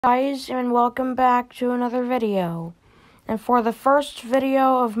Guys, and welcome back to another video. And for the first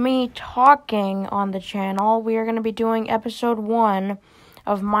video of me talking on the channel, we are going to be doing episode 1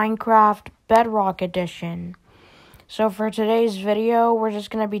 of Minecraft Bedrock Edition. So for today's video, we're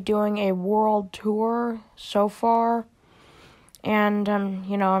just going to be doing a world tour so far. And,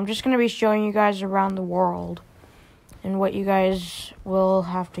 I'm just going to be showing you guys around the world and what you guys will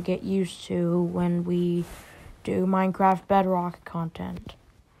have to get used to when we do Minecraft Bedrock content.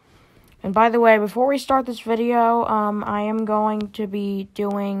 And by the way, before we start this video, I am going to be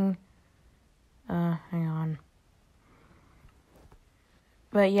doing, hang on.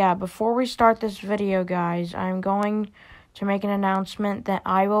 But yeah, before we start this video, guys, I'm going to make an announcement that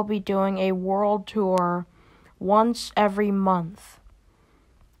I will be doing a world tour once every month.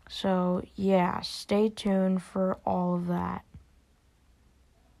 So yeah, stay tuned for all of that.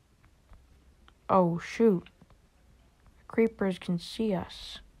 Oh shoot, creepers can see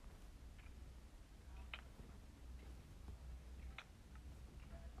us.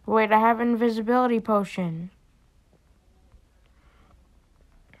 Wait, I have an invisibility potion.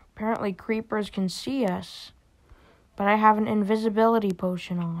 Apparently creepers can see us, but I have an invisibility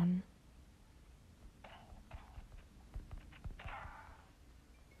potion on.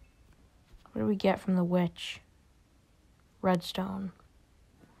 What do we get from the witch? Redstone.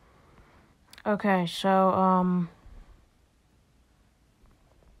 Okay, so,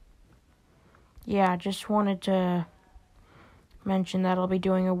 yeah, just wanted to mention that I'll be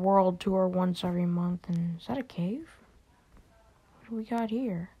doing a world tour once every month. And is that a cave? What do we got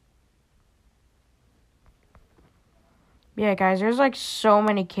here? Yeah, guys, there's like so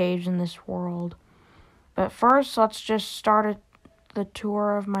many caves in this world. But first, let's just start the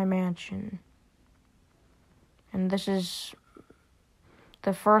tour of my mansion. And this is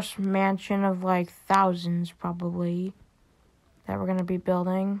the first mansion of like thousands, probably, that we're going to be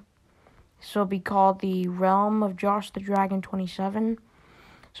building. This will be called the Realm of Josh the Dragon 27.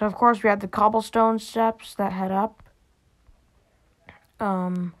 So, of course, we have the cobblestone steps that head up.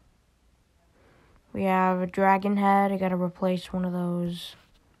 We have a dragon head. I gotta replace one of those.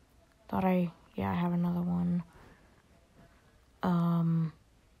 I have another one.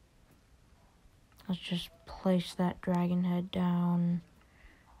 Let's just place that dragon head down.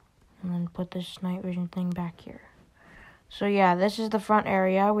 And then put this night vision thing back here. So yeah, this is the front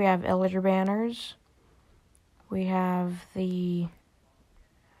area. We have villager banners. We have the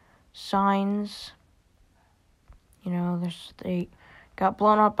signs. They got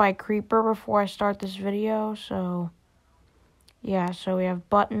blown up by a creeper before I start this video. So yeah, so we have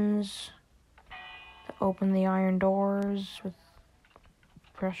buttons to open the iron doors with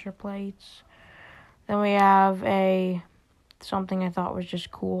pressure plates. Then we have something I thought was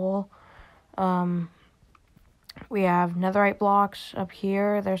just cool. We have netherite blocks up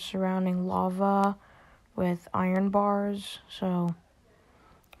here. They're surrounding lava with iron bars, so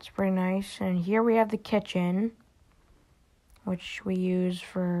it's pretty nice. And here we have the kitchen, which we use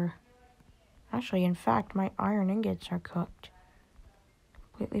for... Actually, in fact, my iron ingots are cooked.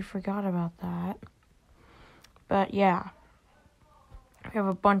 Completely forgot about that. But yeah, we have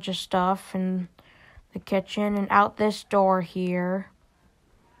a bunch of stuff in the kitchen. And out this door here,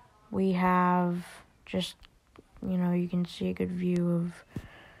 we have just... you can see a good view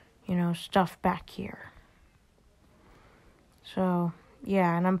of, stuff back here. So,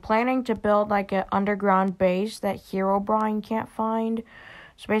 yeah, and I'm planning to build, like, an underground base that Herobrine can't find.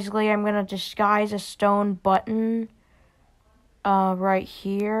 So, basically, I'm going to disguise a stone button, right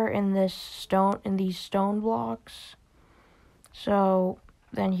here in these stone blocks. So,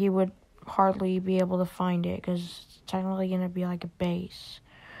 then he would hardly be able to find it, because it's technically going to be, like, a base.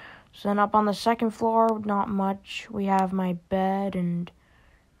 So then up on the second floor, not much. We have my bed, and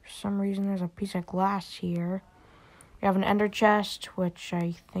for some reason there's a piece of glass here. We have an ender chest, which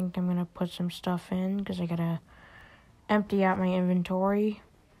I think I'm going to put some stuff in, because I got to empty out my inventory.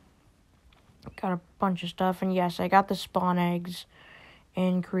 Got a bunch of stuff, and yes, I got the spawn eggs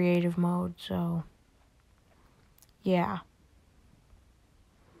in creative mode, so yeah.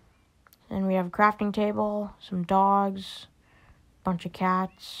 Then we have a crafting table, some dogs, bunch of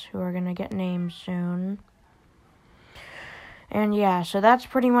cats who are gonna get names soon. And yeah, so that's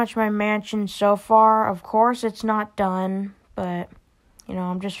pretty much my mansion so far. Of course, it's not done, but,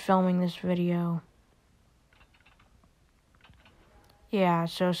 I'm just filming this video. Yeah,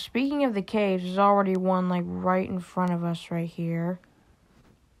 so speaking of the caves, there's already one, like, right in front of us right here.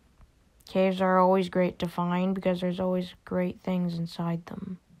 Caves are always great to find because there's always great things inside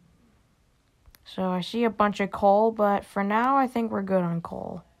them. So I see a bunch of coal, but for now I think we're good on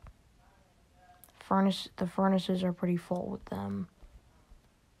coal. The furnaces are pretty full with them.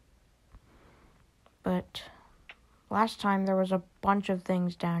 Last time there was a bunch of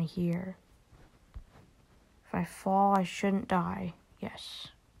things down here. If I fall, I shouldn't die. Yes.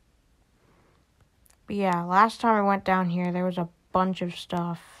 But yeah, last time I went down here, there was a bunch of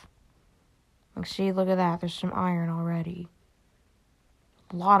stuff. Like, see, look at that. There's some iron already.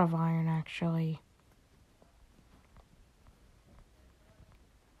 A lot of iron, actually.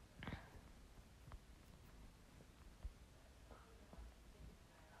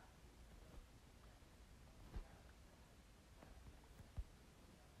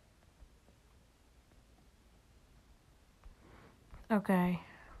 Okay.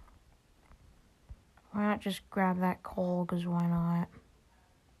 Why not just grab that coal, because why not?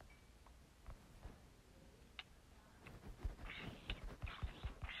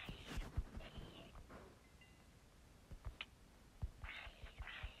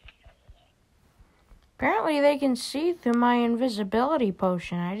 Apparently they can see through my invisibility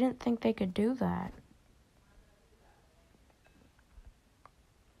potion. I didn't think they could do that.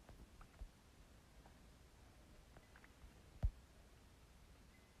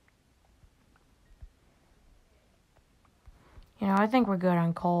 You know, I think we're good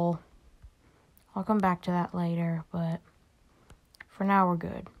on coal. I'll come back to that later, but for now we're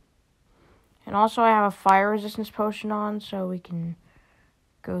good. And also I have a fire resistance potion on, so we can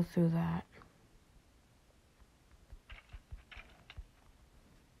go through that.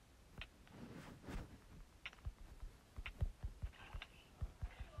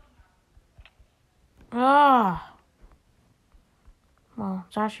 Ah! Well,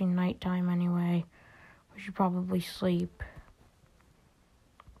 it's actually nighttime anyway. We should probably sleep.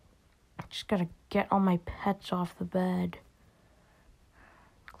 I just gotta get all my pets off the bed.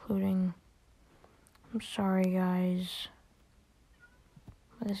 Including... I'm sorry, guys.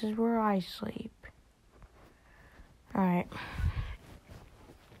 But this is where I sleep. Alright.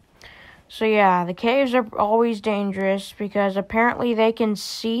 So yeah, the caves are always dangerous because apparently they can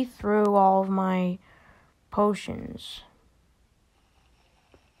see through all of my potions.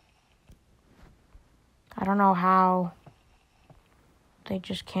 I don't know how. They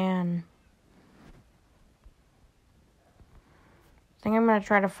just can. I think I'm going to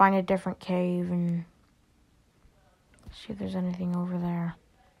try to find a different cave and see if there's anything over there.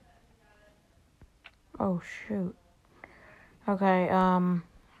 Oh, shoot. Okay,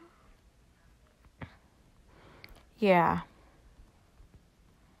 yeah.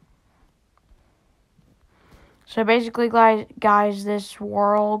 So basically, guys, this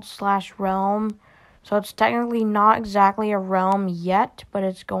world/realm, so it's technically not exactly a realm yet, but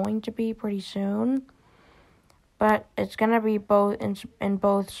it's going to be pretty soon. But it's going to be both in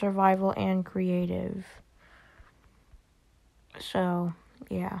both survival and creative. So,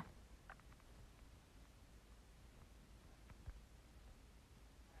 yeah.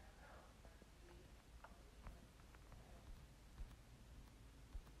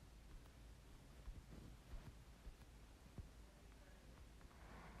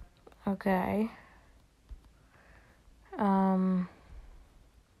 Okay.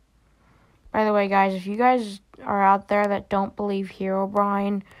 By the way, guys, if you guys are out there that don't believe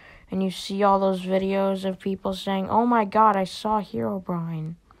Herobrine and you see all those videos of people saying, "Oh my god, I saw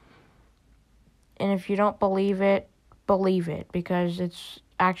Herobrine." And if you don't believe it because it's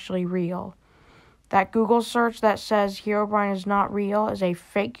actually real. That Google search that says Herobrine is not real is a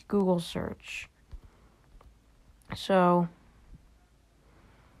fake Google search. So,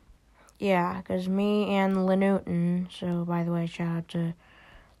 yeah, because me and Lenewton, so by the way, shout out to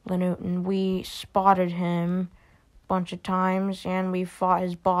Lenewton, we spotted him a bunch of times and we fought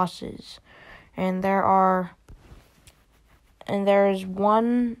his bosses. And there is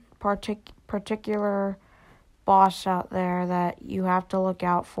one particular boss out there that you have to look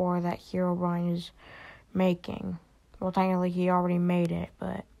out for that Herobrine is making. Well, technically he already made it,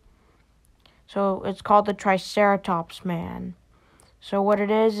 but... So, it's called the Triceratops Man. So what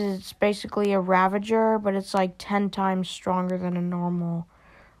it is it's basically a Ravager, but it's like 10 times stronger than a normal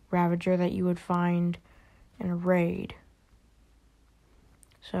Ravager that you would find in a raid.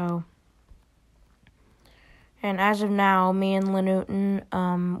 So, and as of now, me and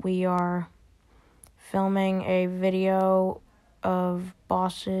Lenewton, we are filming a video of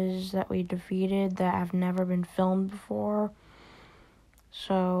bosses that we defeated that have never been filmed before.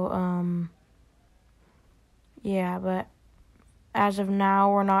 So, yeah, but as of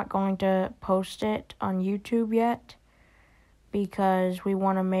now, we're not going to post it on YouTube yet because we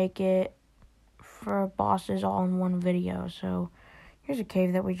want to make it for bosses all in one video. So, here's a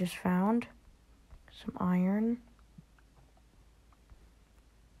cave that we just found. Some iron.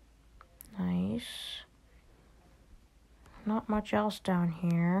 Nice. Not much else down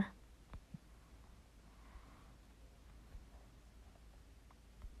here.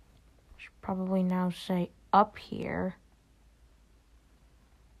 probably now say up here.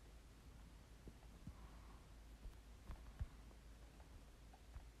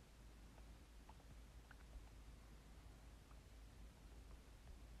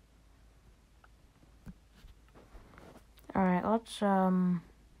 Alright, let's, I've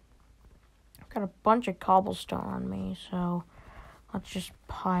got a bunch of cobblestone on me, so let's just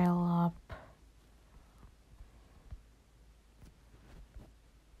pile up.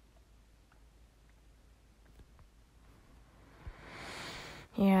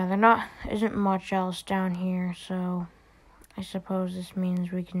 Yeah, isn't much else down here, so I suppose this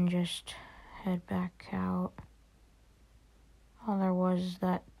means we can just head back out. All there was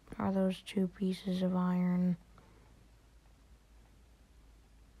are those 2 pieces of iron.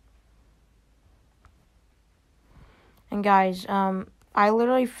 And guys, I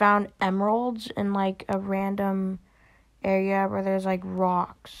literally found emeralds in like a random area where there's like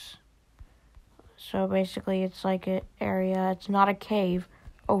rocks. So basically it's like an area, it's not a cave.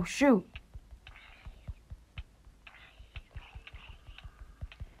 Oh shoot.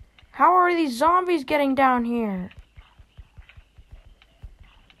 How are these zombies getting down here?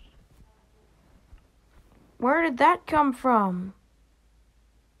 Where did that come from?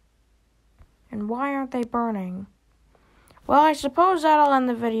 And why aren't they burning? Well, I suppose that'll end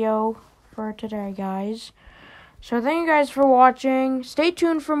the video for today, guys. So thank you guys for watching. Stay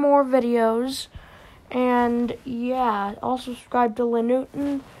tuned for more videos. And yeah, also subscribe to Lynn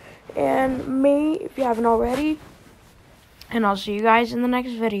Newton and me if you haven't already. And I'll see you guys in the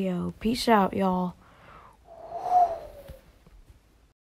next video. Peace out, y'all.